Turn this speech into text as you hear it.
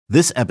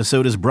This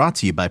episode is brought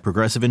to you by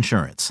Progressive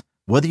Insurance.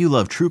 Whether you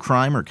love true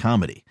crime or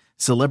comedy,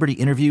 celebrity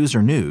interviews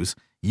or news,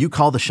 you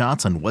call the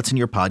shots on what's in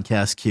your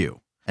podcast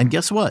queue. And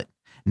guess what?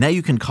 Now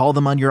you can call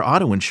them on your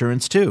auto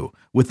insurance too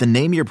with the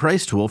Name Your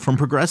Price tool from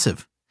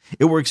Progressive.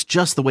 It works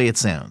just the way it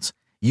sounds.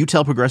 You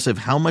tell Progressive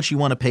how much you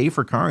want to pay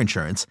for car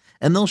insurance,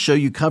 and they'll show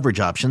you coverage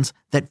options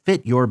that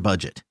fit your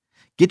budget.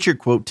 Get your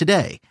quote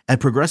today at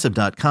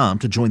Progressive.com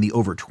to join the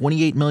over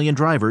 28 million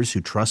drivers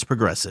who trust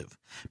Progressive.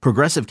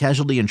 Progressive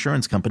Casualty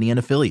Insurance Company and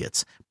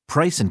Affiliates.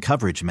 Price and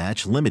coverage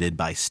match limited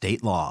by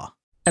state law.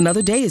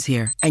 Another day is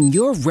here, and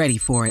you're ready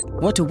for it.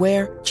 What to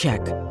wear?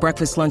 Check.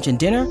 Breakfast, lunch, and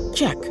dinner?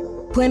 Check.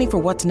 Planning for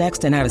what's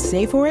next and how to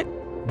save for it?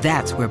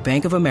 That's where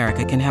Bank of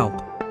America can help.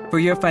 For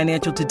your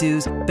financial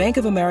to-dos, Bank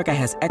of America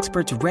has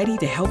experts ready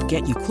to help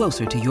get you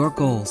closer to your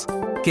goals.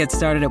 Get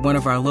started at one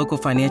of our local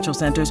financial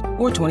centers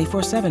or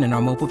 24/7 in our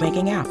mobile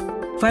banking app.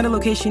 Find a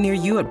location near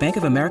you at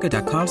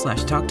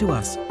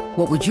bankofamerica.com/talktous.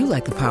 What would you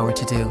like the power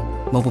to do?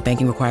 Mobile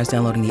banking requires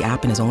downloading the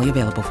app and is only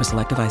available for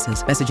select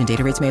devices. Message and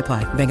data rates may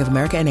apply. Bank of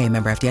America N.A.,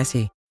 member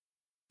FDIC.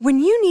 When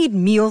you need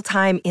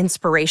mealtime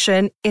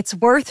inspiration, it's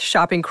worth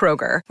shopping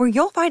Kroger, where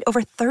you'll find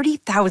over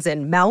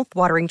 30,000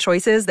 mouth-watering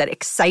choices that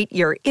excite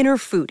your inner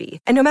foodie.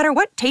 And no matter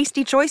what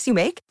tasty choice you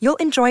make, you'll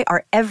enjoy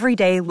our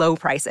everyday low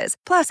prices,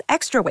 plus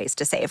extra ways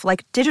to save,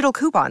 like digital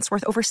coupons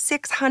worth over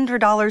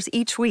 $600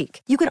 each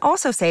week. You can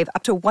also save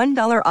up to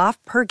 $1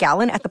 off per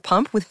gallon at the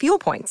pump with fuel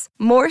points.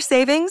 More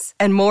savings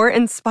and more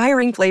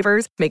inspiring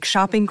flavors make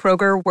shopping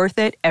Kroger worth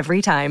it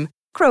every time.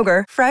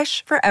 Kroger,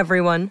 fresh for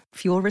everyone.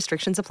 Fuel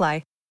restrictions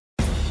apply.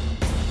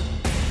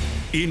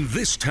 In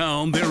this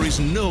town, there is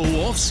no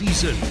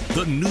off-season.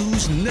 The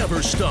news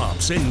never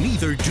stops, and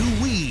neither do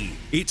we.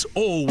 It's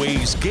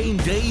always game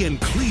day in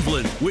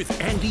Cleveland with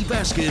Andy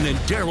Baskin and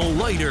Daryl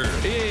Ryder.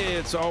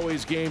 It's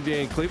always game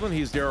day in Cleveland.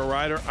 He's Daryl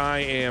Ryder. I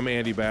am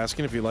Andy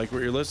Baskin. If you like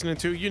what you're listening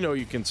to, you know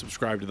you can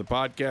subscribe to the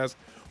podcast,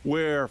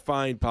 where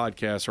fine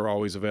podcasts are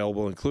always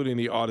available, including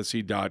the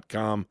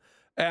Odyssey.com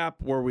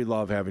app, where we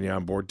love having you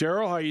on board.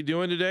 Daryl, how you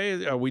doing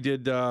today? We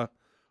did a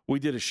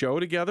show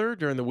together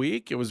during the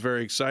week. It was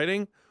very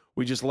exciting.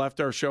 We just left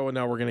our show, and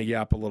now we're going to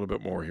yap a little bit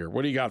more here.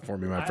 What do you got for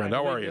me, my friend?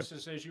 How are you? This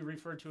is, as you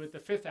referred to it,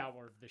 the fifth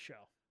hour of the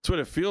show. That's what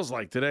it feels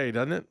like today,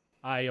 doesn't it?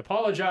 I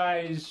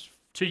apologize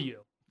to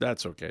you.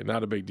 That's okay.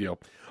 Not a big deal.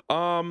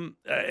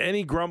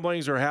 Any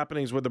grumblings or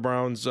happenings with the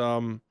Browns?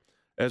 Rodney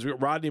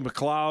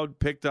McLeod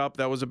picked up,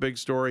 that was a big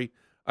story.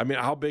 I mean,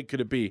 how big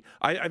could it be?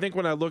 I think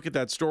when I look at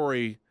that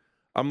story,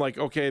 I'm like,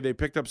 okay, they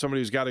picked up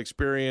somebody who's got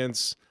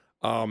experience,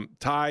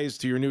 ties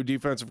to your new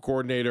defensive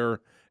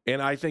coordinator. And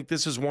I think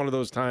this is one of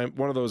those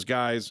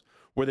guys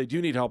where they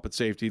do need help at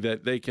safety,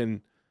 that they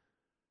can,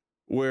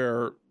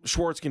 where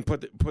Schwartz can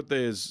put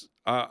his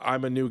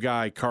I'm a new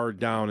guy card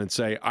down and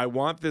say, I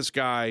want this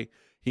guy.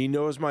 He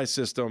knows my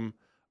system.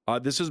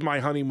 This is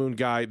my honeymoon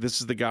guy.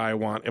 This is the guy I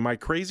want. Am I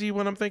crazy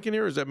when I'm thinking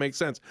here? Does that make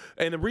sense?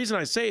 And the reason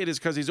I say it is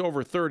because he's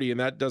over 30, and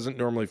that doesn't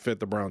normally fit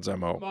the Browns'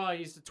 MO. Well,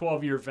 he's a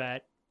 12-year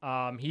vet.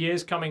 He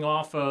is coming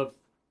off of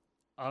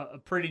a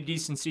pretty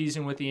decent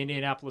season with the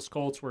Indianapolis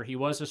Colts, where he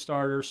was a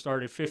starter,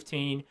 started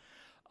 15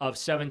 of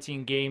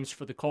 17 games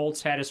for the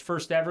Colts, had his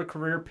first ever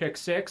career pick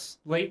six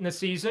late in the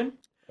season.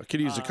 I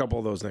could use a couple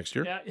of those next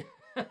year. Yeah.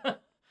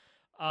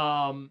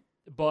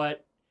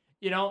 But,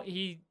 you know,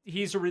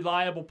 he's a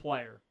reliable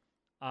player.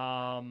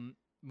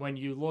 When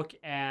you look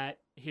at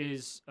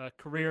his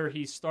career,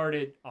 he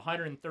started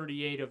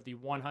 138 of the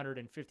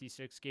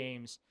 156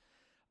 games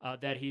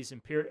that he's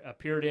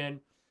appeared in.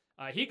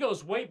 He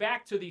goes way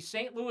back to the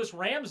St. Louis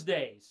Rams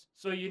days.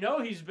 So you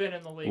know he's been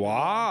in the league a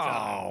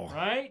long time,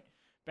 right?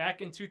 Back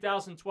in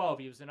 2012,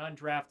 he was an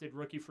undrafted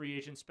rookie free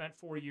agent, spent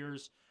 4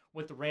 years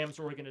with the Rams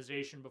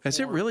organization before. Has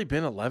it really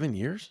been 11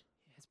 years?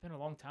 It's been a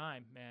long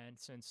time, man,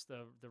 since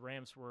the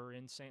Rams were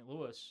in St.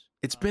 Louis.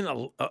 It's been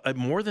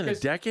more than a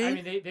decade?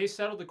 I mean, they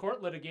settled the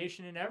court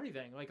litigation and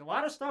everything. Like, a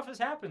lot of stuff has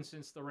happened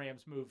since the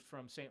Rams moved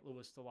from St.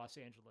 Louis to Los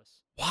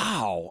Angeles.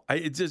 Wow.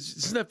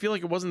 Doesn't that feel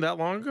like it wasn't that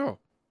long ago?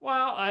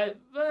 Well,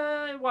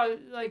 what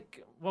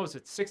was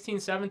it, 16,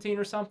 17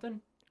 or something?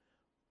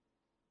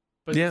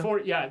 But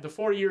yeah. The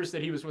 4 years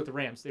that he was with the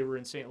Rams, they were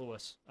in St.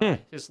 Louis.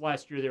 His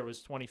last year there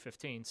was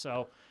 2015.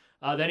 So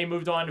then he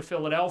moved on to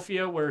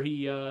Philadelphia, where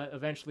he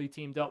eventually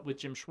teamed up with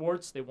Jim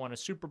Schwartz. They won a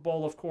Super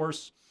Bowl, of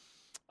course,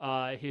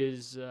 in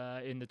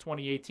the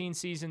 2018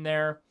 season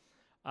there,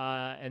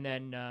 and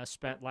then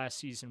spent last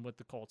season with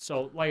the Colts.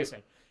 So, like I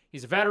said,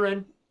 he's a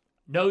veteran,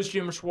 knows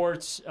Jim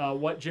Schwartz,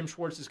 what Jim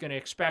Schwartz is going to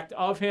expect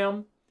of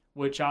him,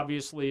 which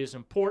obviously is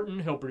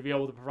important. He'll be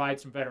able to provide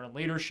some veteran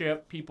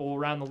leadership. People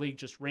around the league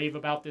just rave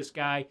about this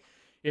guy.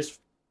 As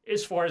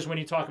far as when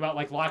you talk about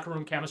like locker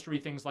room chemistry,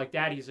 things like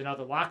that, he's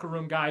another locker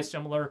room guy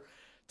similar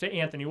to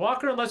Anthony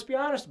Walker. And let's be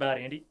honest about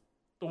it, Andy.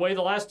 The way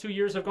the last 2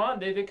 years have gone,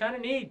 they kind of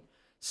need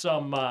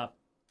some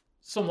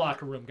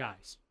locker room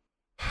guys.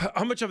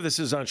 How much of this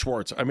is on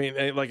Schwartz? I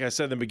mean, like I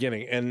said in the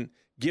beginning, and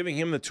giving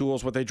him the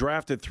tools. What they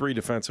drafted 3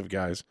 defensive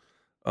guys.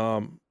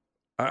 I'm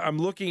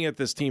looking at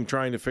this team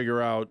trying to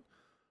figure out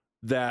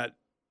that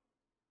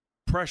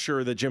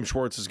pressure that Jim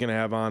Schwartz is going to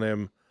have on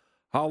him.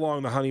 how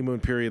long the honeymoon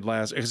period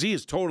lasts, because he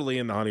is totally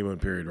in the honeymoon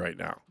period right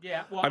now.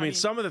 Yeah. Well, I mean,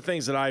 some of the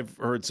things that I've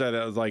heard said,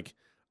 I was like,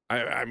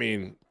 I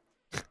mean,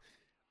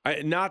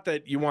 not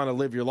that you want to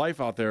live your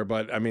life out there,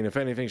 but I mean, if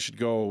anything should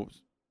go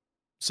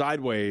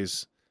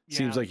sideways,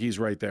 seems like he's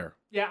right there.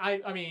 Yeah,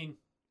 I mean,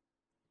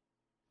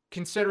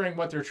 considering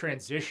what they're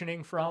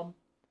transitioning from,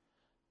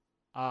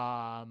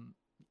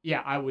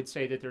 yeah, I would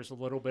say that there's a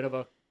little bit of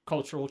a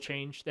cultural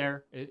change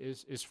there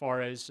as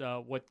far as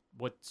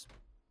what's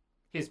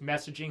his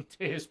messaging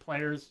to his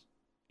players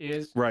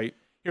is right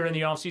here in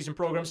the offseason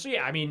program. So,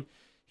 yeah, I mean,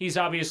 he's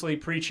obviously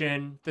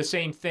preaching the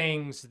same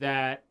things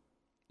that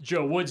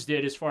Joe Woods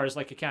did as far as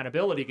like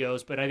accountability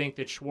goes, but I think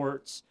that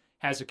Schwartz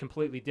has a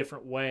completely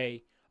different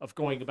way of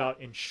going about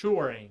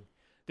ensuring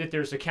that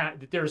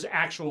there's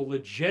actual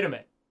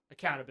legitimate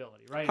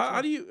accountability, right?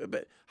 How do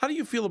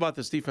you feel about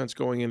this defense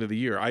going into the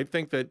year? I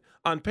think that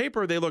on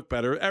paper they look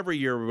better. Every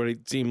year everybody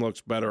team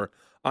looks better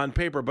on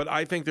paper, but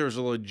I think there's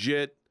a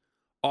legit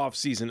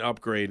offseason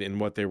upgrade in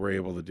what they were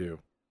able to do.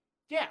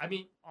 Yeah, I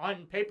mean,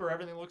 on paper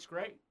everything looks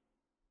great.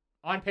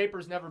 On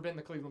paper's never been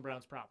the Cleveland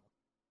Browns' problem.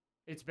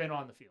 It's been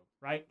on the field,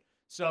 right?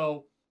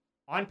 So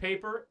on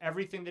paper,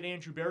 everything that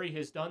Andrew Berry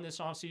has done this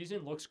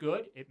offseason looks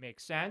good. It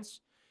makes sense.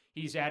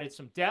 He's added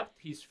some depth.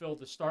 He's filled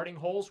the starting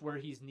holes where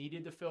he's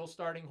needed to fill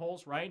starting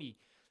holes, right? He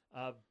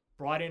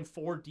brought in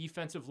 4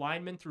 defensive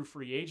linemen through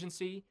free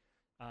agency,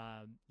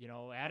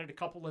 added a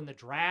couple in the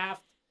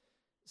draft.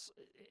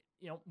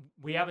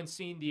 We haven't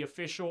seen the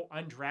official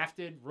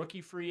undrafted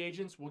rookie free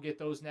agents. We'll get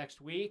those next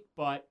week,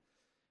 but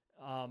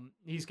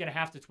he's going to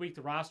have to tweak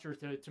the roster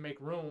to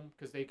make room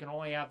because they can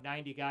only have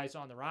 90 guys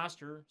on the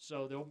roster.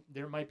 So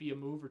there might be a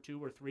move or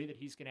 2 or 3 that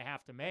he's going to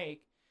have to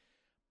make.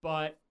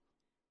 But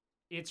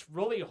it's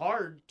really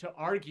hard to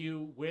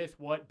argue with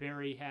what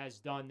Berry has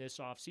done this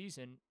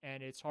offseason,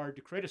 and it's hard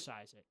to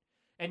criticize it.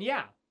 And,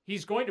 yeah,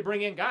 he's going to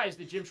bring in guys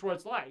that Jim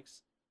Schwartz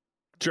likes.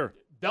 Sure.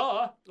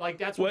 Duh. Like,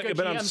 that's what good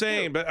but GMs I'm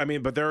saying, do.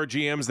 but there are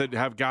GMs that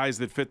have guys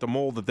that fit the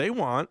mold that they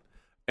want,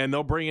 and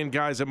they'll bring in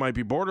guys that might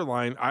be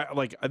borderline.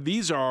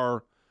 These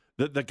are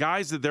the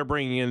guys that they're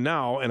bringing in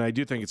now, and I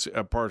do think it's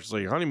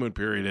partially a honeymoon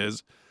period,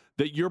 is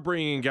that you're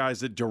bringing in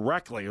guys that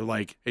directly are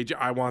like, hey,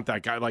 I want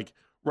that guy. Like,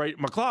 right,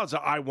 McLeod's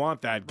I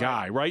want that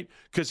guy, right?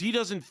 Because he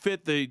doesn't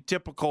fit the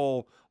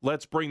typical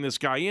let's bring this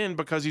guy in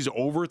because he's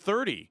over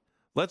 30.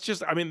 That's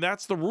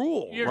the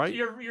rule, right?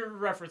 You're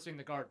referencing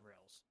the guardrails.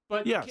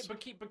 But yes. but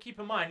keep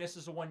in mind this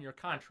is a 1-year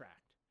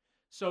contract.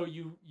 So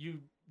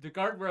the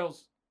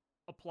guardrails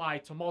apply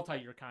to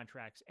multi-year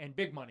contracts and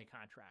big money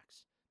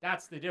contracts.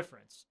 That's the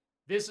difference.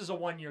 This is a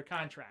 1-year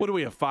contract. What do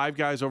we have, 5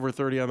 guys over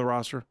 30 on the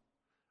roster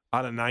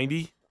out of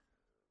 90?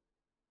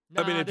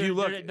 No, I mean, if you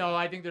look,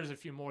 I think there's a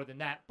few more than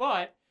that.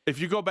 But if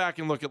you go back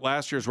and look at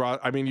last year's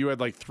roster, I mean, you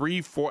had like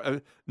 3,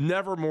 4,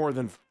 never more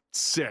than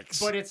 6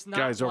 but it's not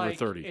guys like, over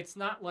 30. It's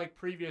not like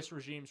previous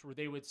regimes where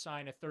they would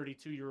sign a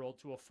 32-year-old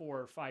to a 4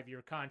 or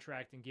 5-year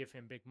contract and give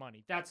him big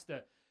money. That's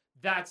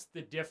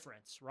the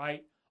difference,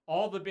 right?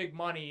 All the big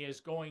money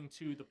is going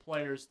to the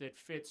players that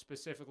fit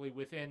specifically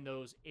within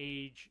those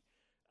age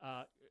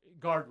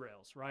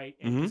guardrails, right?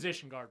 And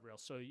position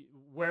guardrails. So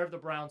where have the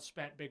Browns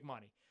spent big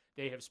money?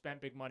 They have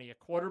spent big money at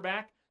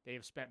quarterback. They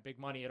have spent big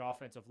money at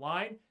offensive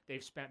line.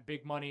 They've spent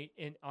big money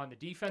on the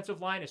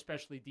defensive line,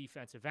 especially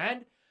defensive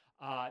end.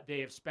 They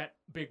have spent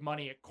big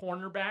money at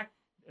cornerback,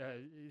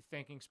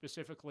 thinking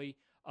specifically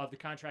of the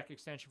contract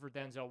extension for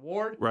Denzel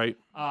Ward. Right.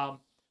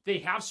 They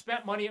have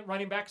spent money at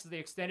running back, so they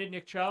extended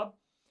Nick Chubb.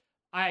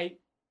 I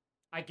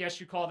guess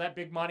you call that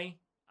big money.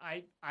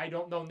 I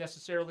don't know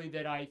necessarily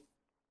that I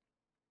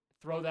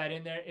throw that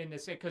in there in the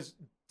same, because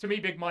to me,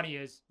 big money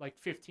is like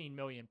 $15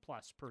 million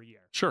plus per year.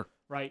 Sure.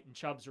 Right, and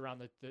Chubb's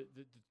around the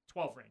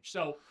 12 range.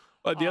 So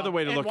the other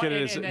way to look at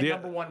it is and then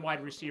number one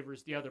wide receiver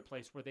is the other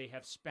place where they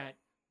have spent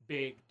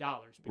big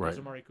dollars because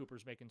Amari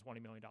Cooper's making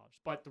 $20 million.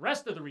 But the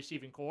rest of the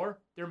receiving core,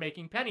 they're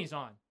making pennies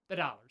on the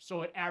dollars.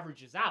 So it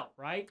averages out,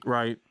 right?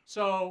 Right.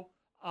 So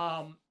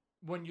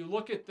when you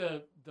look at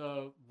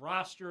the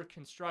roster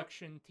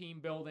construction, team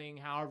building,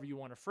 however you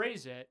want to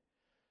phrase it,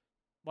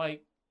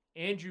 like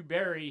Andrew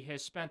Berry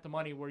has spent the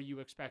money where you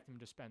expect him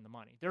to spend the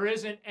money. There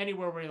isn't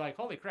anywhere where you're like,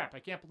 holy crap, I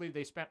can't believe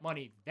they spent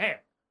money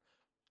there.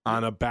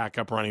 On a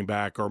backup running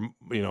back or,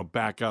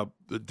 backup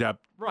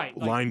depth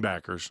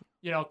linebackers.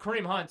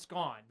 Kareem Hunt's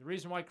gone. The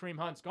reason why Kareem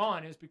Hunt's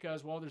gone is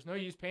because, there's no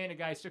use paying a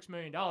guy $6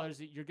 million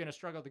that you're going to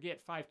struggle to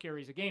get 5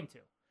 carries a game to.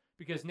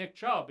 Because Nick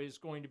Chubb is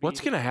going to be...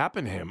 What's going to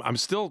happen to him?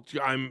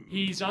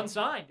 He's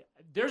unsigned.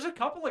 There's a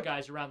couple of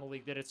guys around the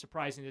league that it's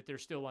surprising that they're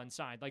still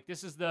unsigned. Like,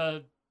 this is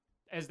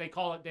as they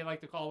call it, they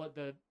like to call it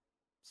the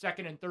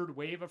second and third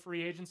wave of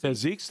free agency. And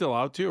Zeke's still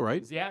out too,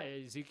 right? Yeah,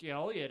 Ezekiel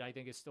Elliott, I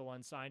think, is still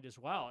unsigned as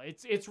well.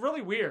 It's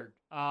really weird.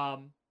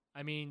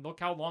 Look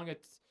how long the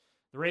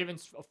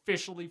Ravens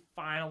officially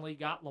finally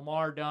got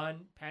Lamar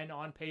done, pen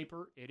on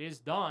paper. It is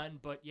done,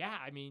 but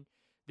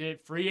the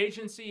free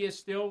agency is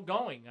still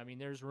going.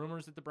 There's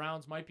rumors that the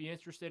Browns might be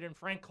interested in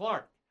Frank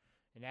Clark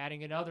and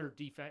adding another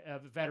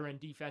veteran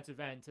defensive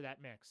end to that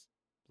mix.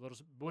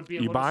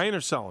 You buying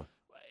or selling?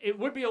 It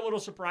would be a little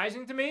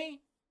surprising to me,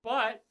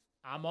 but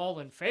I'm all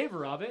in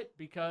favor of it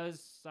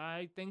because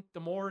I think the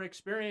more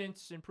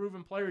experience and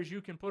proven players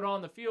you can put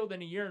on the field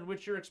in a year in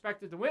which you're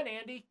expected to win,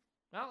 Andy,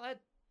 well, that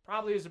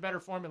probably is a better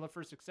formula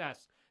for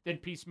success than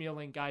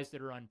piecemealing guys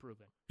that are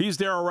unproven. He's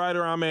Daryl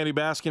Ryder. I'm Andy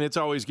Baskin. It's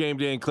always game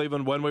day in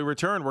Cleveland. When we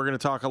return, we're going to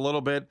talk a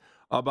little bit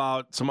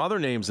about some other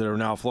names that are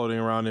now floating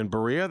around in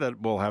Berea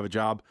that will have a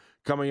job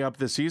coming up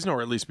this season,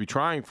 or at least be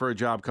trying for a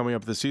job coming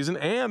up this season.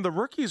 And the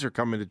rookies are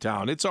coming to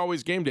town. It's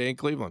always game day in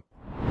Cleveland.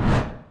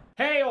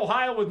 Hey,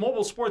 Ohio, with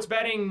mobile sports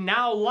betting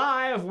now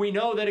live, we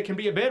know that it can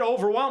be a bit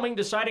overwhelming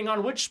deciding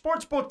on which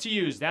sportsbook to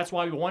use. That's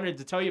why we wanted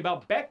to tell you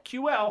about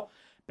BetQL.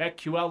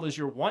 BetQL is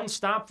your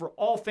one-stop for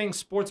all things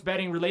sports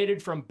betting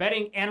related, from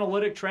betting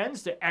analytic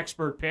trends to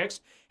expert picks.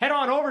 Head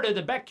on over to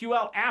the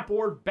BetQL app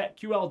or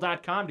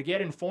BetQL.com to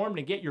get informed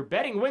and get your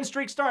betting win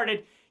streak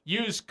started.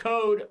 Use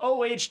code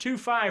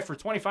OH25 for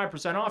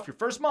 25% off your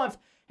first month.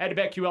 Head to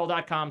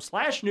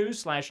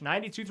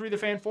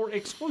BetQL.com/news/923TheFan for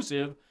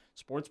exclusive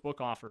sportsbook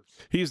offers.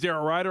 He's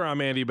Daryl Ryder. I'm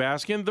Andy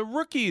Baskin. The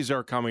rookies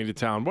are coming to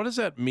town. What does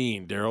that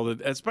mean,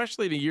 Daryl?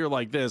 Especially in a year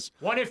like this.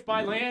 1 if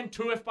by land,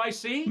 2 if by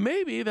sea?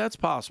 Maybe that's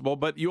possible,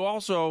 but you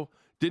also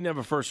didn't have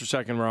a first or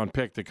second round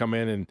pick to come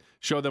in and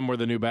show them where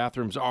the new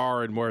bathrooms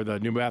are and where the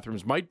new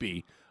bathrooms might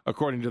be,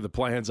 according to the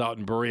plans out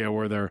in Berea,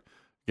 where they're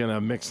going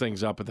to mix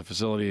things up at the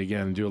facility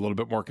again and do a little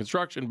bit more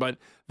construction. But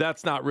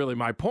that's not really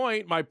my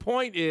point. My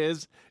point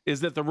is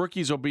that the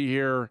rookies will be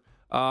here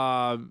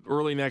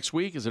early next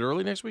week. Is it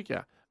early next week?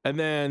 Yeah. And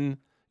then,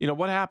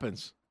 what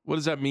happens? What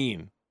does that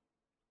mean?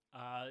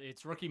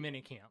 It's rookie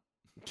minicamp.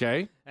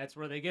 Okay. That's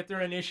where they get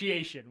their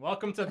initiation.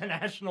 Welcome to the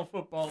National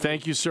Football League.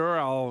 Thank you, sir.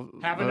 I'll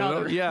have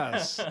another.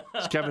 Yes.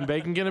 Is Kevin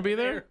Bacon going to be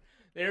there?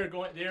 They're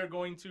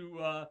going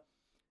to.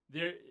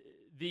 The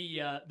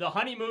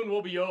honeymoon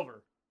will be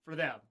over for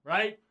them,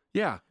 right?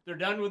 Yeah. They're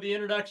done with the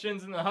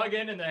introductions and the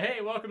hugging and the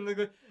hey, welcome to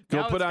the.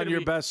 Go put on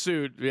your best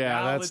suit.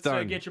 Yeah, that's done.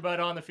 Let's get your butt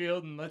on the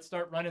field and let's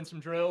start running some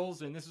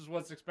drills, and this is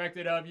what's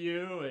expected of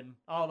you and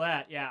all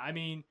that. Yeah, I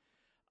mean,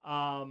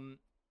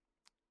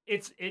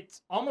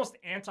 it's almost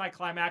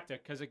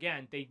anticlimactic because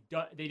again, they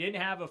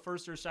didn't have a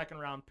first or second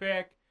round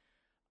pick.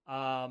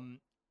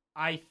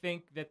 I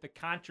think that the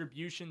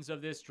contributions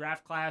of this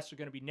draft class are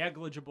going to be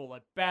negligible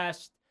at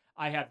best.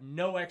 I have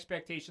no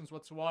expectations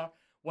whatsoever,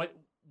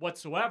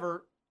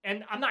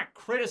 and I'm not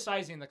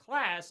criticizing the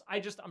class.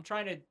 I'm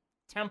trying to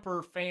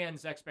temper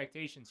fans'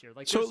 expectations here.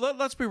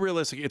 Let's be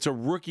realistic. It's a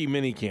rookie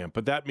minicamp,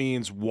 but that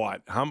means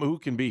what? Who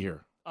can be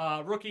here?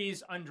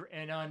 Rookies and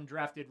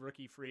undrafted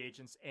rookie free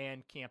agents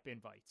and camp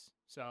invites.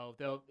 So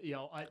they'll,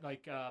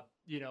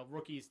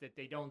 rookies that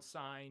they don't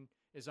sign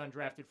as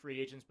undrafted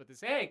free agents, but they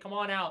say, hey, come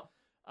on out.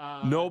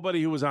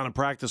 Nobody who was on a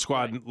practice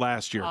squad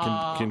last year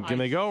can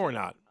they go or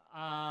not?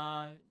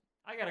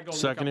 I gotta go.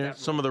 Second year,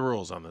 some of the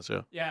rules on this,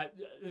 yeah. Yeah,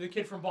 the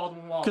kid from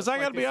Baldwin Wallace. Because I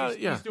gotta be honest,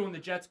 he's doing the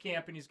Jets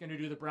camp and he's going to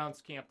do the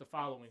Browns camp the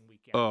following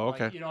weekend. Oh,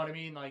 okay. You know what I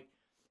mean? Like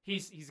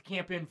he's a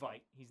camp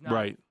invite. He's not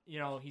right.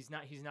 He's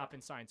not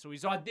been signed, so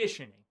he's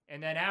auditioning.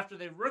 And then after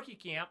the rookie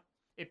camp,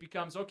 it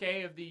becomes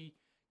okay of the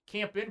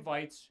camp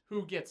invites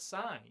who gets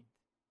signed.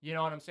 You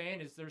know what I'm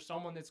saying? Is there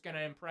someone that's going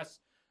to impress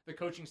the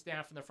coaching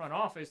staff in the front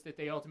office that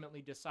they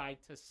ultimately decide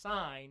to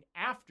sign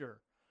after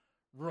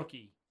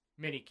rookie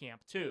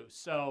minicamp too?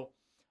 So.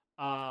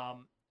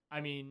 All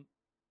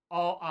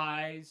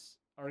eyes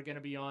are going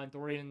to be on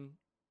Dorian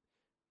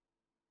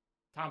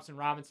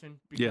Thompson-Robinson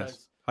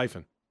because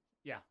hyphen.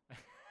 Yeah.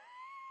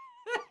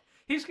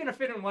 He's going to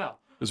fit in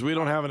well. Because we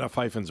don't have enough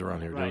hyphens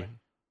around here, right. Do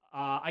we?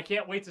 I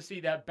can't wait to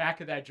see that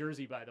back of that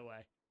jersey, by the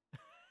way.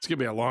 It's going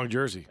to be a long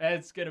jersey.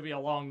 It's going to be a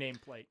long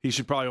nameplate. He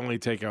should probably only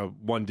take a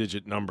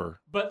one-digit number.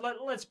 But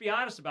let's be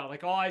honest about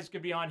it. All eyes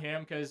could be on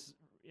him because,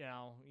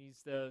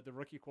 he's the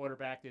rookie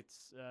quarterback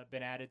that's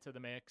been added to the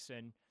mix,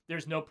 and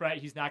there's no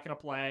he's not going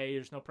to play.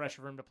 There's no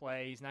pressure for him to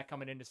play. He's not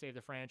coming in to save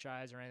the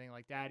franchise or anything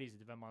like that. He's a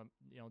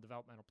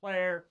developmental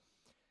player.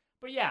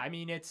 But yeah,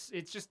 it's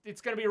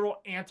going to be a real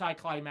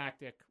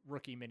anticlimactic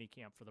rookie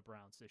minicamp for the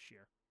Browns this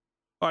year.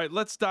 All right,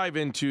 let's dive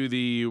into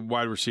the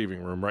wide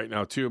receiving room right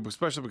now too,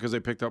 especially because they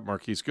picked up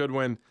Marquise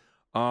Goodwin.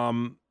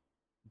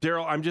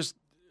 Daryl,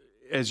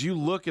 as you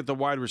look at the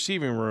wide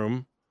receiving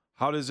room,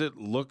 how does it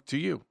look to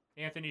you?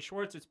 Anthony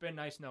Schwartz, it's been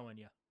nice knowing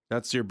you.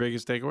 That's your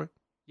biggest takeaway?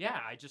 Yeah,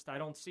 I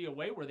don't see a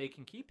way where they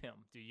can keep him.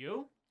 Do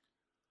you?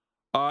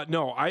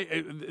 No,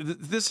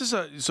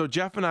 so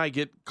Jeff and I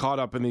get caught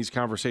up in these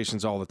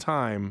conversations all the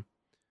time.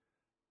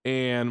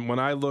 And when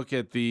I look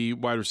at the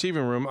wide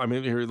receiving room,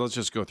 here, let's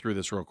just go through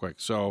this real quick.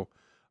 So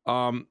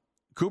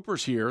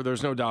Cooper's here.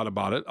 There's no doubt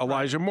about it.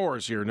 Elijah Moore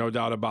is here. No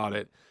doubt about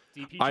it.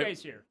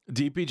 DPJ's here.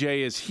 DPJ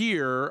is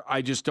here.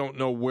 I just don't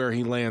know where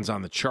he lands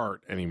on the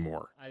chart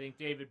anymore. I think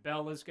David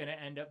Bell is going to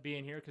end up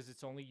being here because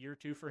it's only year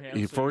 2 for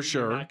him. For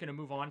sure. You're not going to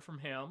move on from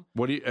him.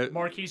 What do you?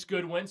 Marquise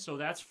Goodwin, so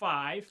that's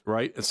 5.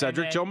 Right. And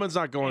Cedric Tillman's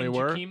not going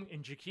anywhere.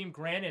 Jakeem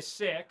Grant is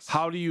 6.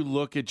 How do you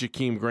look at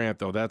Jakeem Grant,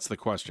 though? That's the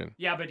question.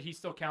 Yeah, but he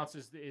still counts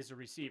as a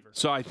receiver.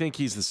 So I think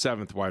he's the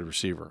 7th wide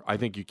receiver. I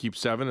think you keep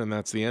 7, and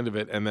that's the end of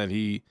it. And then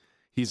he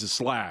He's a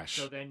slash.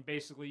 So then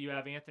basically you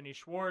have Anthony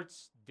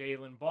Schwartz,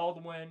 Dalen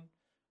Baldwin,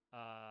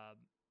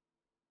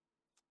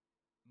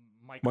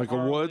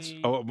 Michael Woods.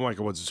 Harley. Oh,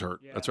 Michael Woods is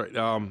hurt. Yeah. That's right.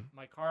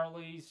 Mike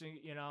Harley's,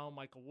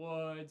 Michael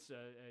Woods,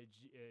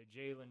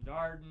 Jalen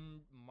Darden,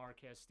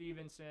 Marquez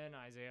Stevenson,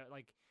 Isaiah.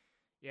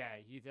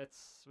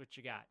 That's what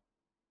you got,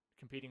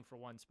 competing for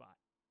one spot.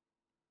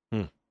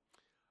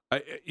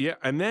 Yeah,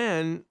 and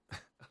then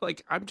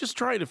I'm just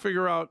trying to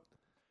figure out.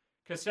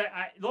 Because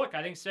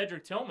I think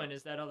Cedric Tillman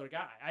is that other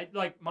guy. I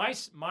like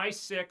my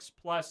 6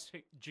 plus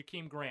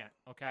Jakeem Grant.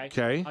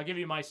 Okay. I'll give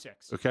you my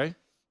 6. Okay.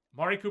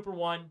 Marty Cooper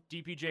 1,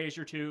 DPJ is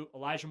your 2,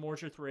 Elijah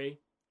Moore's your 3.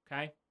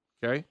 Okay.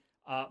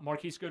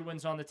 Marquise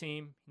Goodwin's on the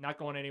team, not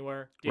going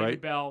anywhere. David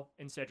Right. Bell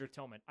and Cedric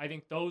Tillman. I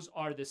think those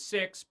are the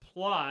 6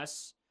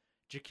 plus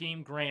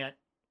Jakeem Grant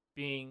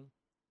being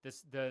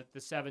the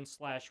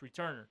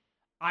 7/returner.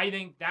 I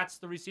think that's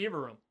the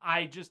receiver room.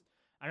 I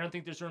don't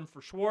think there's room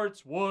for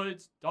Schwartz,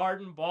 Woods,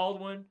 Darden,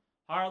 Baldwin,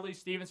 Harley,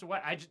 Stevenson.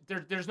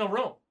 There's no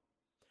room.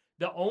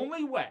 The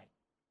only way,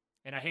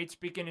 and I hate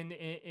speaking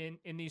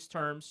in these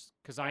terms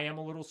because I am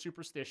a little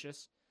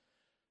superstitious,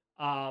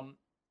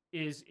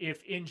 is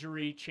if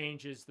injury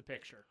changes the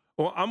picture.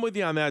 Well, I'm with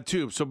you on that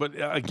too. So, but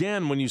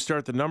again, when you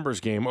start the numbers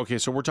game, okay,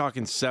 so we're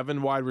talking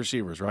 7 wide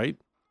receivers, right?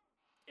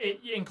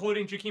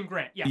 Including Jakeem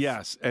Grant, yes.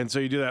 Yes, and so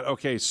you do that.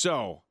 Okay,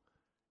 so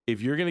if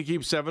you're going to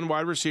keep 7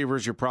 wide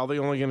receivers, you're probably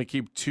only going to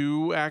keep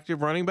 2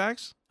 active running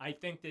backs? I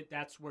think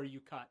that's where you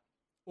cut.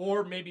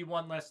 Or maybe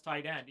 1 less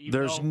tight end.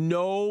 There's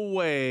no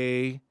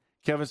way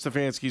Kevin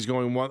Stefanski's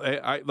going one.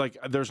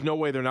 There's no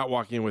way they're not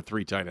walking in with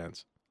 3 tight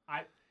ends.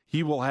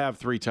 He will have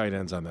 3 tight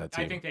ends on that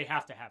team. I think they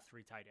have to have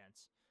 3 tight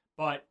ends.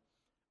 But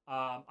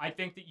I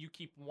think that you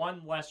keep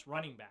 1 less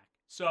running back.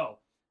 So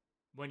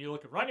when you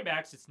look at running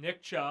backs, it's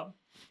Nick Chubb.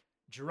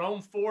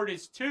 Jerome Ford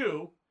is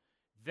 2.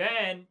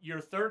 Then your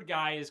third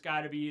guy has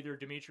got to be either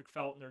Demetric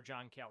Felton or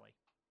John Kelly.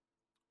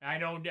 I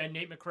know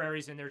Nate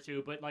McCrary's in there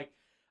too, but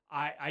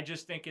I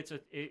just think it's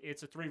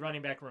a 3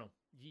 running back room.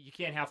 You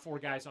can't have 4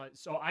 guys on it.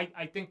 So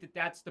I think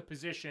that's the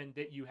position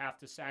that you have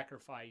to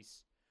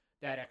sacrifice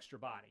that extra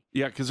body.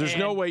 Yeah, because there's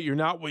no way you're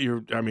not what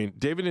you're. I mean,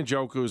 David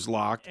Njoku is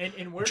locked.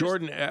 And where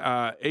Jordan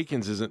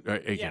Akins isn't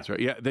Akins, right?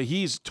 Yeah,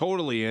 he's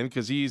totally in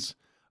because he's.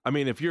 I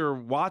mean, if you're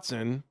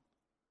Watson,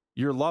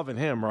 you're loving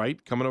him,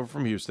 right? Coming over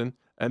from Houston,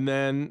 and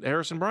then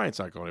Harrison Bryant's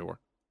not going anywhere.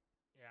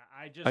 Yeah,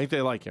 I think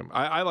they like him.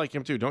 I like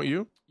him too, don't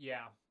you?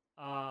 Yeah.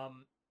 I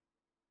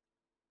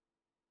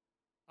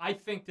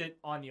think that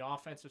on the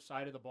offensive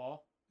side of the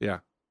ball,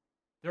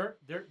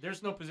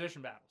 there's no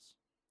position battles.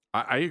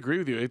 I agree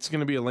with you. It's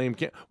going to be a lame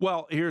game.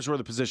 Well, here's where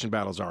the position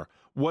battles are.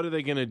 What are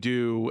they going to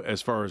do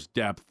as far as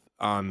depth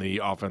on the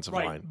offensive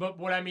line? But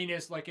what I mean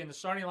is, in the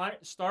starting line,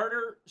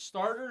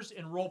 starters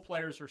and role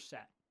players are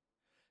set.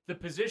 The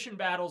position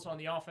battles on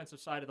the offensive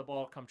side of the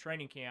ball come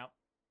training camp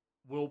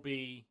will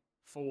be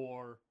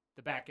for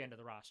the back end of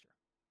the roster.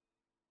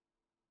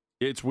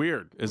 It's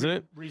weird, isn't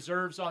it?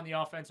 Reserves on the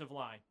offensive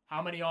line.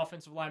 How many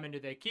offensive linemen do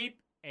they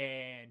keep,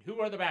 and who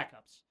are the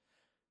backups?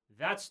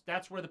 That's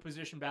where the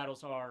position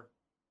battles are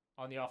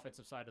on the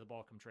offensive side of the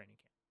ball come training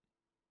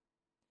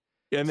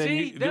camp.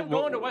 And then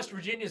going to West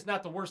Virginia is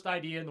not the worst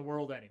idea in the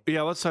world anyway.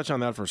 Yeah, let's touch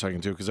on that for a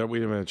second too, because we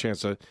didn't have a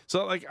chance to.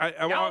 So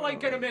y'all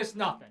ain't gonna miss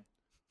nothing.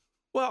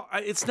 Well,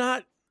 it's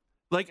not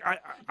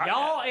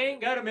y'all ain't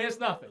gonna miss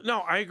nothing.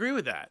 No, I agree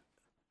with that.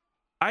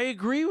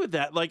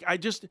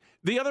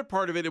 The other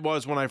part of it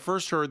was when I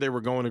first heard they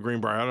were going to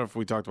Greenbrier. I don't know if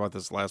we talked about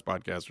this last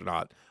podcast or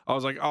not. I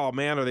was like, oh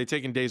man, are they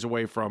taking days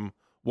away from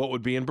what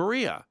would be in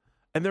Berea?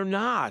 And they're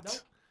not. Nope.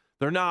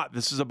 They're not.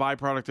 This is a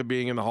byproduct of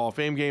being in the Hall of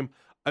Fame game.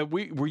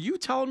 Were you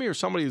telling me, or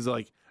somebody's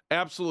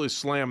absolutely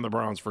slammed the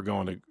Browns for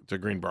going to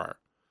Greenbrier?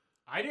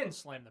 I didn't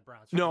slam the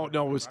Browns. No, it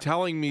was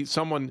telling me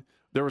someone.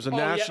 There was a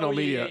national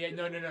media. Yeah.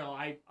 No.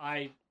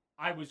 I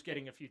was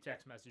getting a few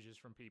text messages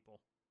from people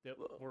that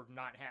were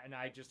not, and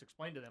I just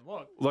explained to them,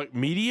 look, like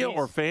media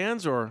or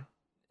fans or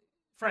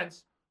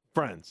friends.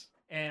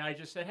 And I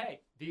just said, hey,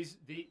 these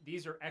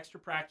are extra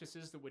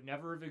practices that would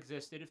never have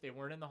existed if they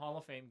weren't in the Hall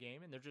of Fame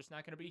game, and they're just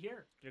not going to be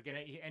here.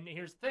 And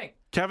here's the thing.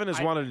 Kevin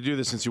has wanted to do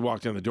this since you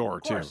walked in the door,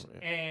 of course. too.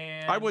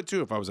 And I would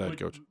too if I was a head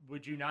coach.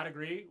 Would you not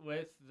agree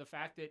with the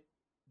fact that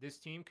this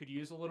team could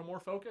use a little more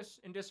focus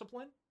and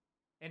discipline?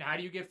 And how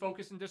do you get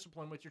focus and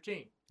discipline with your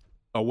team?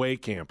 Away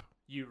camp.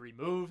 You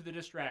remove the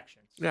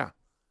distractions. Yeah.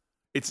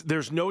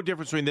 There's no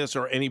difference between this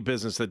or any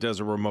business that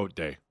does a remote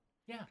day.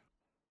 Yeah.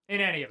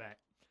 In any event,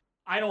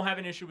 I don't have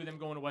an issue with him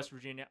going to West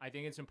Virginia. I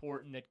think it's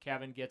important that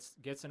Kevin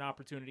gets an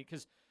opportunity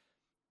because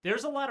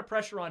there's a lot of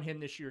pressure on him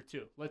this year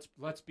too.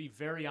 Let's be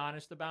very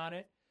honest about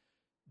it.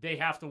 They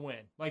have to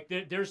win.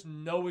 There's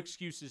no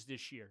excuses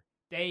this year.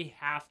 They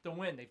have to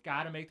win. They've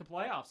got to make the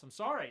playoffs. I'm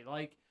sorry.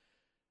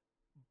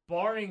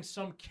 Barring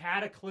some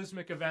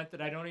cataclysmic event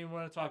that I don't even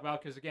want to talk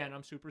about because, again,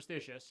 I'm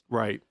superstitious.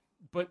 Right.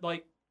 But,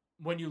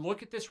 when you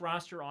look at this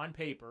roster on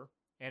paper,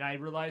 and I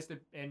realize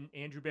that, and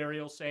Andrew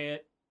Barry will say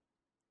it,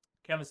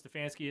 Kevin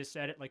Stefanski has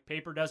said it,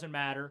 paper doesn't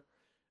matter,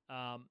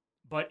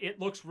 but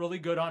it looks really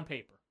good on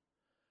paper.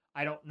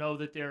 I don't know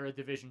that they're a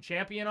division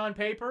champion on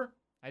paper,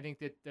 I think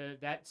that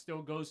that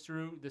still goes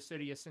through the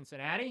city of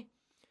Cincinnati.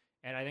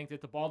 And I think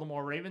that the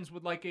Baltimore Ravens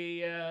would like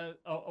a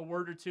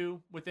word or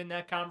two within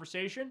that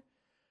conversation.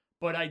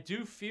 But I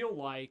do feel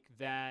like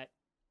that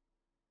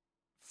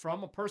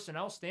from a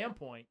personnel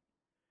standpoint,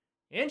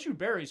 Andrew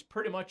Berry's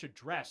pretty much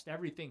addressed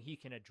everything he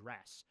can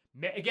address.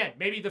 Again,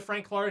 maybe the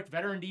Frank Clark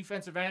veteran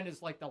defensive end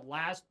is like the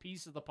last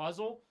piece of the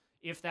puzzle,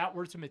 if that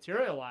were to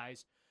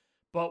materialize.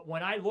 But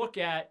when I look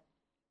at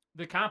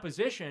the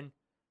composition,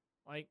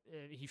 like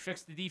he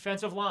fixed the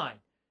defensive line,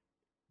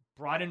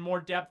 brought in more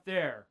depth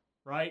there,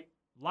 right?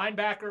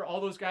 Linebacker, all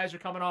those guys are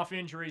coming off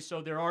injuries,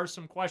 so there are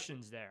some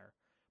questions there.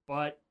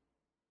 But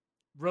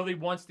really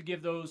wants to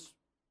give those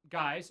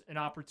guys an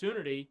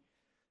opportunity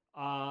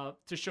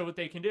to show what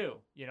they can do.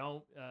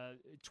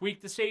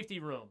 Tweak the safety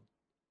room.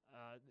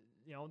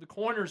 The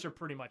corners are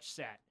pretty much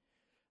set.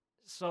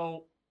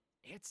 So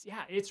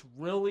it's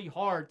really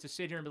hard to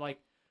sit here and be like,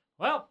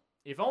 well,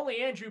 if only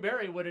Andrew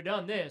Berry would have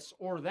done this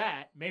or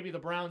that, maybe the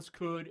Browns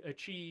could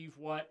achieve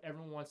what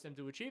everyone wants them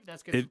to achieve.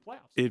 That's get to the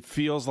playoffs. It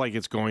feels like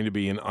it's going to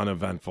be an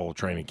uneventful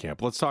training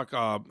camp. Let's talk.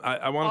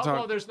 I want to talk.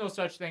 No, there's no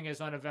such thing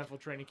as uneventful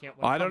training camp.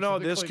 I don't know.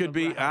 This could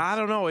be. I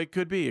don't know. It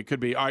could be. It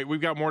could be. All right,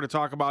 we've got more to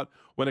talk about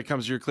when it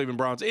comes to your Cleveland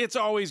Browns. It's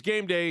always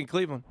game day in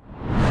Cleveland.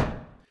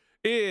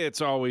 It's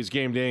always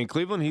game day in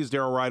Cleveland. He's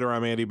Daryl Ryder.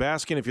 I'm Andy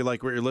Baskin. If you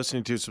like what you're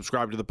listening to,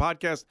 subscribe to the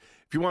podcast.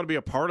 If you want to be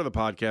a part of the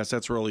podcast,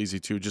 that's real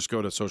easy too. Just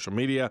go to social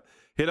media,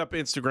 hit up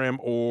Instagram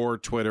or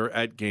Twitter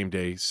at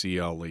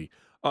GameDayCLE.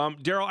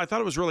 Daryl, I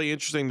thought it was really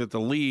interesting that the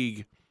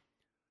league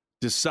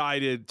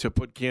decided to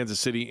put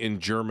Kansas City in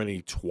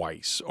Germany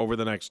twice over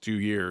the next 2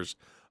 years.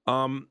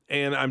 And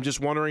I'm just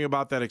wondering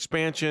about that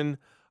expansion.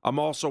 I'm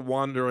also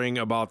wondering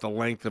about the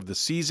length of the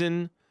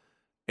season.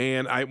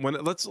 And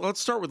let's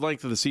start with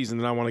length of the season,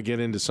 then I want to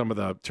get into some of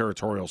the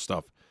territorial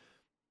stuff.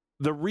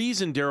 The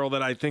reason, Daryl,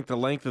 that I think the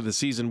length of the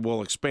season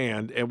will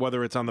expand, and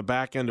whether it's on the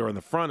back end or on the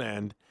front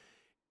end,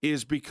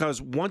 is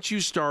because once you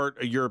start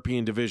a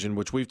European division,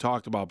 which we've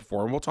talked about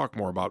before, and we'll talk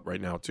more about right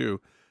now too,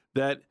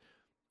 that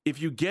if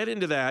you get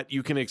into that,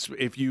 you can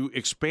if you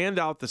expand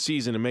out the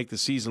season and make the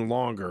season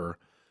longer,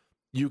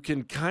 you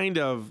can kind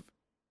of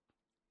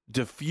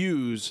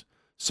diffuse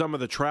some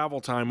of the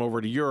travel time over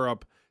to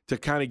Europe to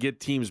kind of get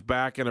teams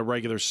back in a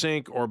regular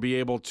sync or be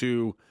able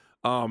to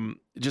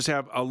just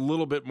have a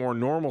little bit more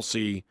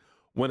normalcy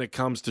when it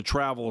comes to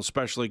travel,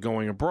 especially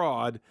going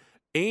abroad.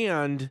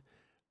 And,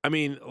 I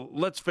mean,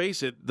 let's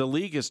face it, the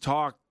league has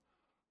talked,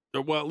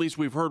 well, at least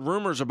we've heard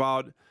rumors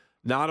about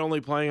not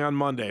only playing on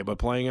Monday, but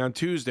playing on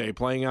Tuesday,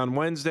 playing on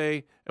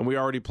Wednesday, and we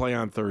already play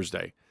on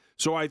Thursday.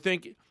 So I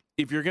think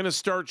if you're going to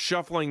start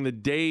shuffling the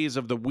days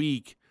of the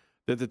week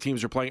that the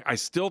teams are playing, I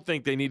still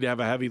think they need to have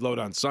a heavy load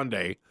on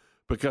Sunday,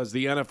 because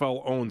the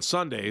NFL owns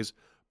Sundays.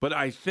 But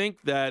I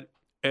think that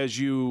as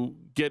you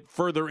get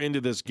further into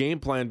this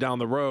game plan down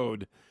the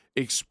road,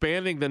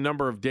 expanding the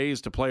number of days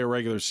to play a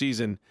regular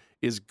season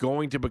is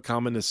going to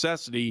become a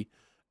necessity.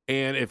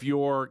 And if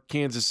you're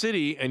Kansas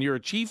City and you're a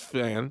Chiefs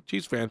fan,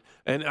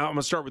 and I'm going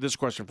to start with this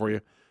question for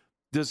you.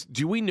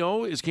 Do we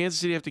know, is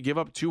Kansas City have to give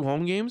up 2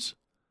 home games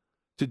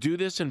to do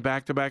this in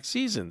back-to-back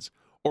seasons?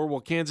 Or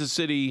will Kansas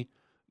City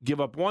give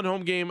up 1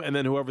 home game, and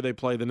then whoever they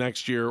play the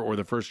next year or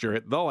the first year,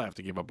 they'll have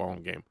to give up a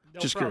home game?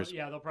 Just curious.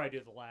 Yeah, they'll probably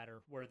do the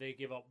latter, where they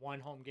give up 1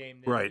 home game,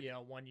 then, right?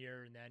 1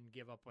 year, and then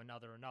give up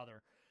another.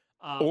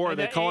 Or are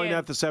they calling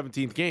that the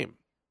 17th game?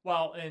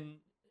 Well,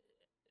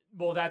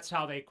 that's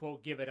how they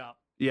quote give it up.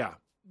 Yeah,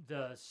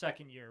 the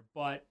second year,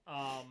 but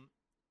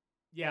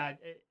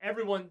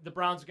the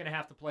Browns are going to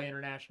have to play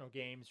international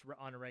games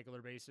on a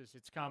regular basis.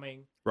 It's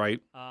coming. Right.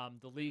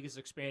 The league is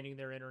expanding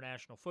their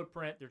international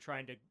footprint. They're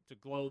trying to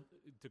grow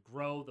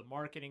the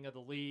marketing of the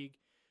league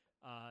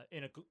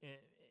in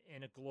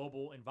a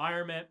global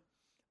environment.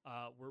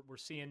 We're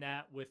seeing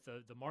that with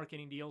the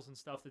marketing deals and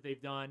stuff that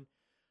they've done.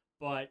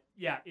 But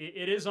yeah,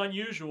 it is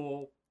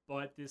unusual,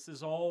 but this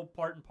is all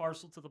part and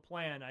parcel to the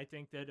plan. I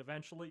think that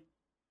eventually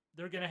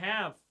they're going to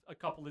have a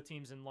couple of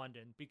teams in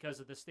London because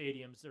of the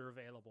stadiums that are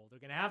available. They're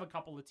going to have a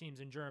couple of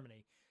teams in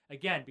Germany,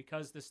 again,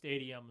 because the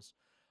stadiums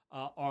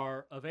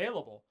are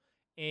available.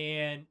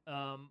 And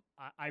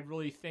I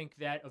really think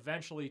that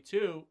eventually,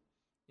 too,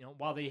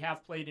 while they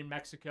have played in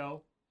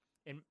Mexico,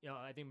 and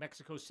I think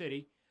Mexico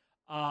City,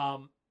 I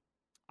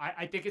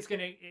think it's going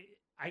to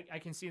I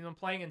can see them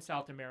playing in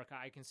South America.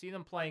 I can see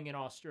them playing in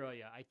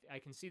Australia. I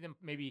can see them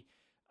maybe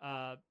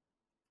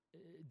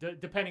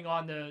depending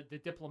on the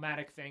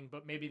diplomatic thing,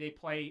 but maybe they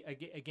play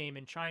a game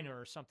in China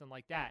or something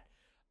like that.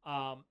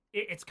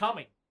 It's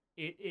coming.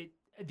 The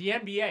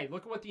NBA,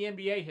 look at what the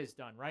NBA has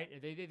done,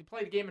 right? They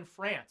played a game in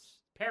France,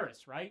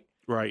 Paris, right?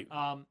 Right.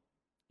 The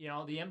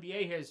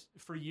NBA has,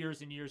 for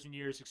years and years and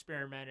years,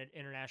 experimented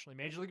internationally.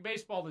 Major League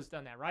Baseball has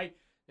done that, right?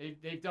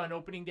 They've done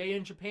opening day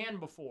in Japan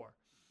before.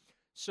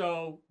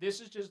 So this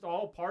is just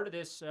all part of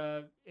this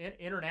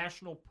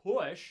international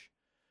push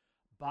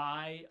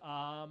by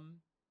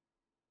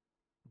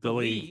the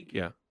league,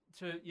 yeah,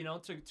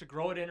 to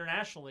grow it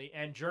internationally,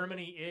 and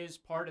Germany is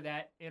part of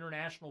that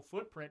international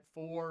footprint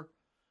for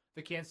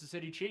the Kansas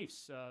City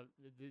Chiefs.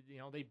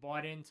 They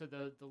bought into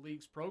the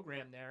league's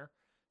program there,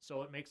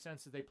 so it makes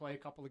sense that they play a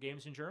couple of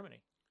games in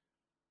Germany.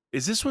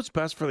 Is this what's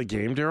best for the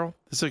game, Daryl?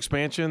 This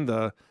expansion,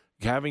 the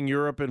having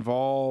Europe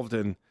involved,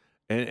 and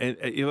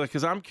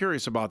because I'm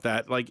curious about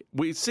that. Like,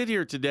 we sit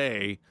here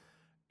today,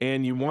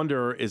 and you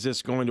wonder, is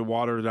this going to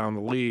water down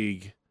the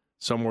league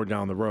somewhere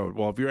down the road?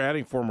 Well, if you're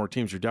adding 4 more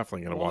teams, you're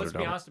definitely going to water down.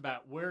 Let's be honest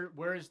about it.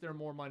 Where is there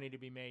more money to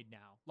be made now?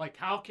 Like,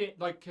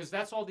 because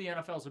that's all the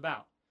NFL's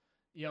about.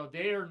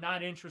 They are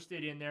not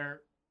interested in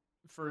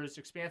for as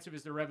expansive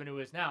as their revenue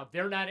is now,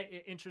 they're not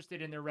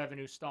interested in their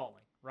revenue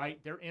stalling, right?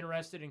 They're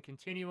interested in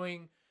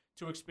continuing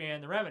to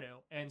expand the revenue.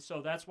 And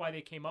so that's why they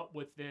came up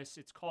with this.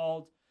 It's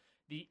called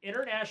the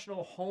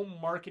International Home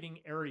Marketing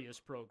Areas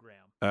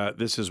Program.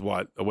 This is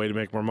what? A way to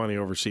make more money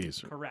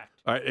overseas?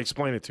 Correct. All right,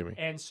 explain it to me.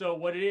 And so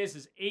what it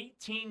is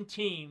 18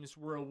 teams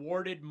were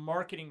awarded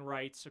marketing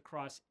rights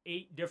across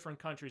 8 different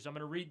countries. I'm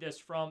going to read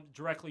this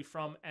directly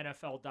from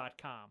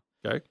NFL.com.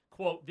 Okay.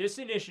 Quote, this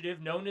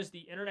initiative, known as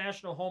the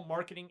International Home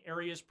Marketing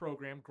Areas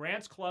Program,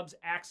 grants clubs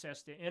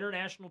access to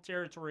international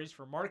territories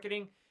for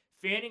marketing,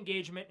 fan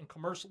engagement, and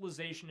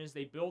commercialization as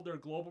they build their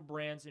global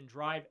brands and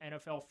drive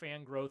NFL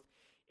fan growth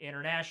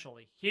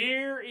internationally.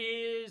 Here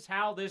is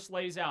how this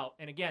lays out.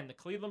 And again, the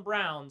Cleveland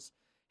Browns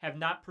have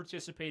not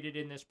participated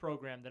in this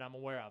program that I'm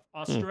aware of.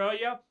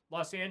 Australia,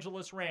 Los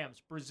Angeles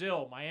Rams.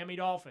 Brazil, Miami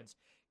Dolphins.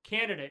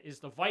 Canada is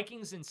the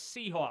Vikings and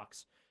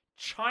Seahawks.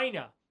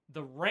 China,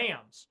 the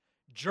Rams.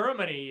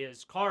 Germany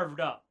is carved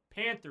up.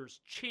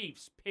 Panthers,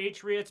 Chiefs,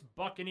 Patriots,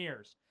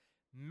 Buccaneers.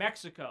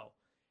 Mexico,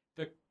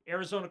 the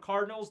Arizona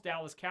Cardinals,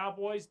 Dallas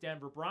Cowboys,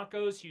 Denver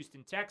Broncos,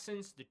 Houston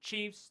Texans, the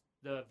Chiefs,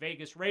 the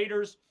Vegas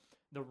Raiders,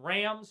 the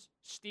Rams,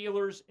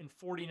 Steelers, and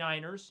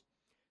 49ers.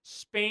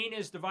 Spain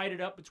is divided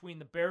up between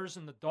the Bears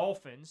and the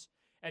Dolphins.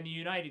 And the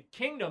United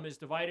Kingdom is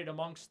divided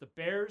amongst the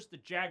Bears, the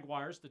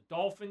Jaguars, the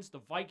Dolphins, the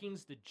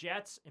Vikings, the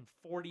Jets, and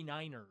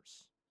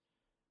 49ers.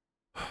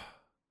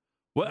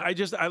 Well,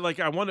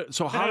 I wonder.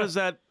 So how does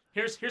that?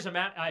 Here's a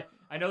map.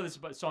 I know this,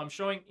 but so I'm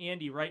showing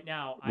Andy right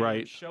now.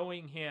 I'm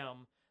showing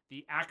him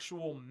the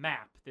actual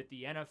map that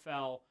the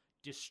NFL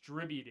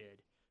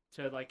distributed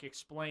to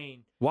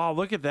explain. Wow,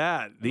 look at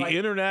that. The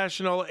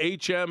International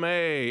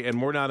HMA,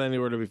 and we're not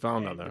anywhere to be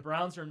found on there. The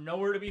Browns are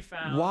nowhere to be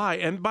found. Why?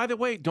 And by the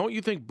way, don't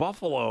you think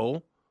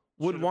Buffalo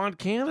would want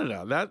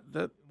Canada?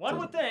 That one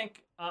would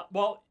think.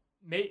 Well,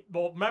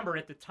 remember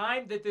at the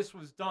time that this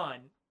was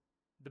done,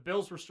 the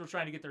Bills were still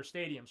trying to get their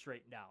stadium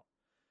straightened out.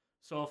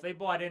 So if they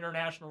bought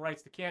international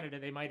rights to Canada,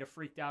 they might have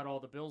freaked out all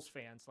the Bills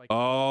fans. Like,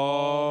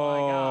 oh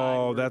my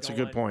God, that's a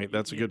good point.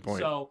 That's a good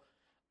point. So,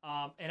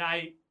 and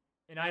I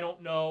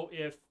don't know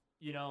if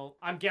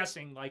I'm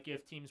guessing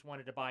if teams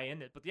wanted to buy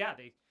in it, but yeah,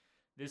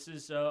 this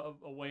is a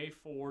way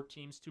for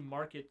teams to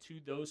market to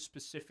those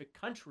specific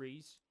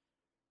countries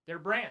their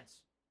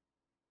brands.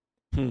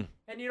 And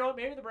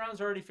maybe the Browns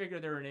already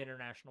figured they're an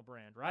international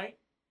brand, right?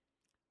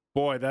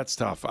 Boy, that's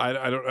tough.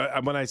 I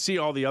don't. When I see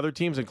all the other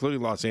teams,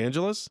 including Los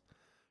Angeles,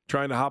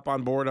 trying to hop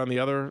on board on the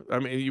other,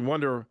 you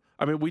wonder.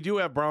 We do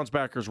have Browns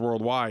backers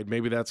worldwide.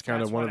 Maybe that's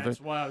kind of one of the things.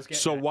 Why I was getting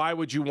so why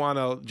would you want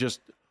to just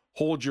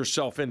hold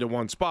yourself into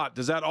one spot?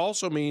 Does that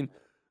also mean?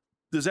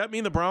 Does that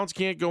mean the Browns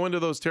can't go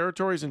into those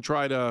territories and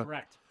try to?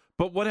 Correct.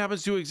 But what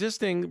happens to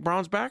existing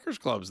Browns backers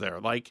clubs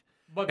there?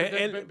 But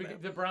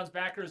the Browns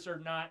backers are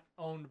not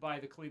owned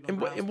by the Cleveland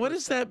Browns. And what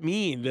does that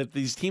mean? That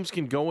these teams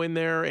can go in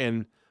there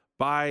and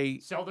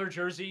sell their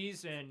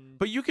jerseys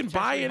but you can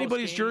buy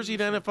anybody's jersey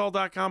at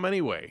NFL.com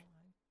anyway.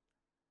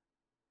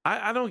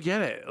 I don't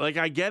get it.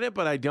 I get it,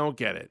 but I don't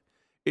get it.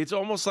 It's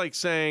almost like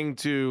saying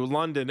to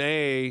London,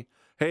 hey,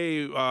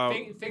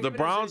 think the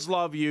Browns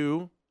love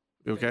you.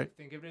 Okay.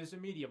 Think of it as a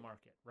media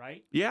market,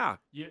 right? Yeah.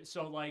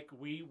 So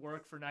we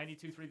work for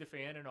 92.3 The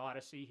Fan and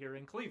Odyssey here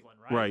in Cleveland,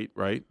 right?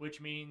 Right. Which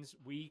means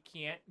we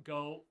can't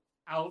go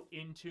out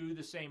into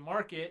the same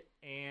market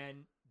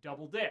and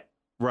double dip.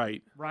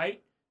 Right.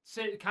 Right?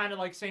 So kind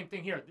of same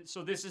thing here.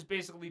 So this is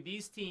basically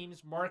these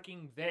teams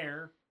marking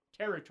their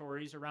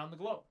territories around the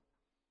globe.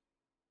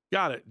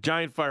 Got it.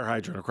 Giant fire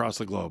hydrant across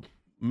the globe.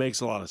 Makes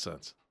a lot of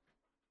sense.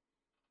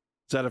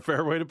 Is that a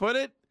fair way to put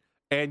it?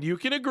 And you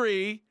can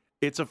agree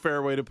it's a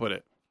fair way to put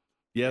it.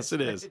 Yes,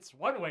 it is. It's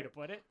one way to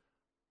put it.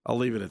 I'll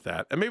leave it at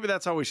that. And maybe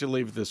that's how we should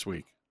leave it this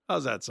week.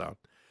 How's that sound?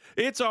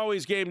 It's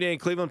always Game Day in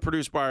Cleveland,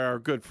 produced by our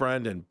good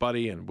friend and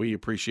buddy, and we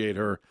appreciate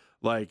her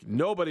like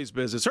nobody's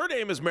business. Her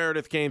name is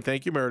Meredith Kane.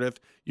 Thank you, Meredith.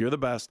 You're the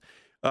best.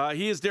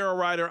 He is Daryl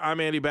Ryder. I'm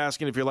Andy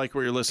Baskin. If you like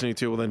what you're listening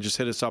to, well, then just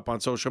hit us up on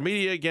social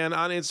media, again,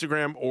 on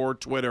Instagram or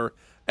Twitter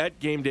at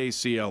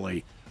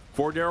GameDayCLE.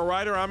 For Daryl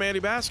Ryder, I'm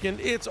Andy Baskin.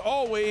 It's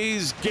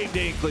always Game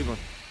Day in Cleveland.